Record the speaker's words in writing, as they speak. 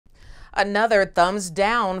Another thumbs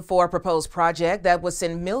down for a proposed project that would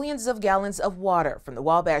send millions of gallons of water from the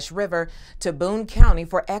Wabash River to Boone County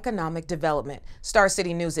for economic development. Star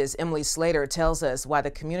City News' Emily Slater tells us why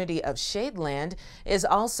the community of Shadeland is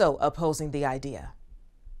also opposing the idea.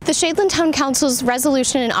 The Shadeland Town Council's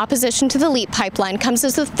resolution in opposition to the LEAP pipeline comes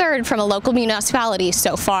as the third from a local municipality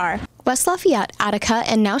so far. West Lafayette, Attica,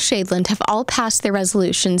 and now Shadeland have all passed their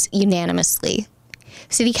resolutions unanimously.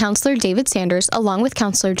 City Councilor David Sanders, along with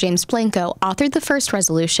Councilor James Blanco, authored the first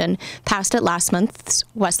resolution, passed at last month's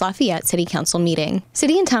West Lafayette City Council meeting.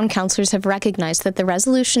 City and town councilors have recognized that the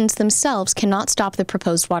resolutions themselves cannot stop the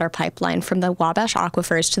proposed water pipeline from the Wabash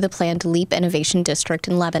aquifers to the planned LEAP Innovation District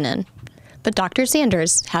in Lebanon. But Dr.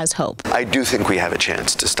 Sanders has hope. I do think we have a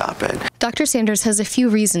chance to stop it. Dr. Sanders has a few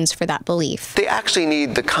reasons for that belief. They actually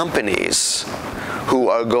need the companies who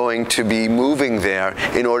are going to be moving there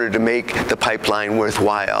in order to make the pipeline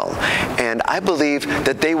worthwhile. And I believe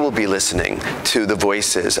that they will be listening to the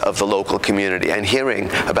voices of the local community and hearing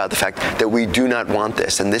about the fact that we do not want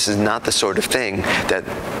this, and this is not the sort of thing that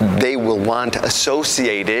they will want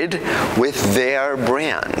associated with their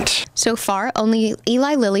brand. So far, only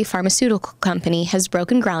Eli Lilly Pharmaceutical Company has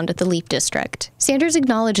broken ground at the LEAP district. Sanders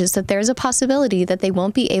acknowledges that there is a possibility that they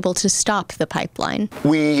won't be able to stop the pipeline.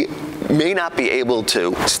 We may not be able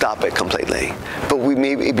to stop it completely, but we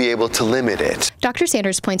may be able to limit it. Dr.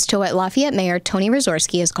 Sanders points to what Lafayette Mayor Tony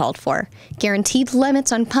Rzorsky has called for: guaranteed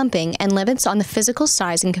limits on pumping and limits on the physical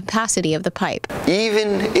size and capacity of the pipe.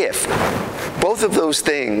 Even if both of those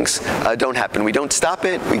things don't happen, we don't stop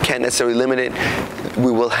it, we can't necessarily limit it,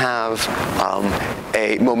 we will have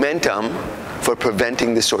a momentum for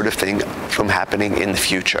preventing this sort of thing from happening in the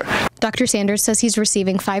future. Dr. Sanders says he's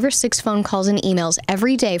receiving 5 or 6 phone calls and emails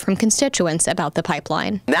every day from constituents about the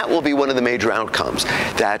pipeline. That will be one of the major outcomes,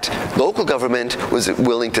 that local government was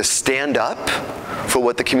willing to stand up for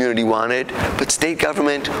what the community wanted, but state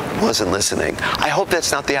government wasn't listening. I hope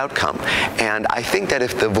that's not the outcome. And I think that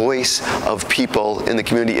if the voice of people in the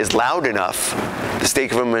community is loud enough, the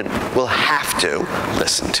state government will have to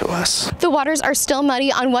listen to us. The waters are still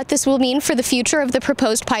muddy on what this will mean for the future of the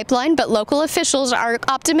proposed pipeline, but local officials are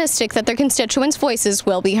optimistic that their constituents' voices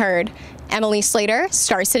will be heard. Emily Slater,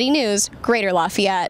 Star City News, Greater Lafayette.